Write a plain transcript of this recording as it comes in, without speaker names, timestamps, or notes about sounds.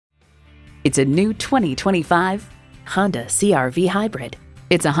It's a new 2025 Honda CR-V Hybrid.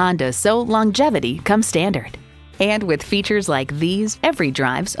 It's a Honda, so longevity comes standard. And with features like these, every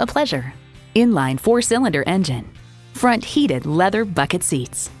drive's a pleasure. Inline 4-cylinder engine, front heated leather bucket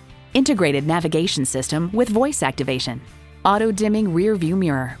seats, integrated navigation system with voice activation, auto-dimming rear view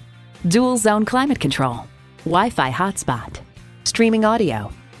mirror, dual zone climate control, Wi-Fi hotspot, streaming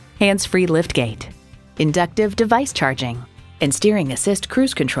audio, hands-free liftgate, inductive device charging, and steering assist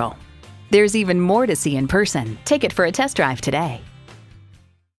cruise control. There's even more to see in person. Take it for a test drive today.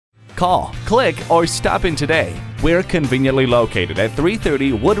 Call, click, or stop in today. We're conveniently located at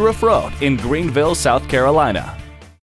 330 Woodruff Road in Greenville, South Carolina.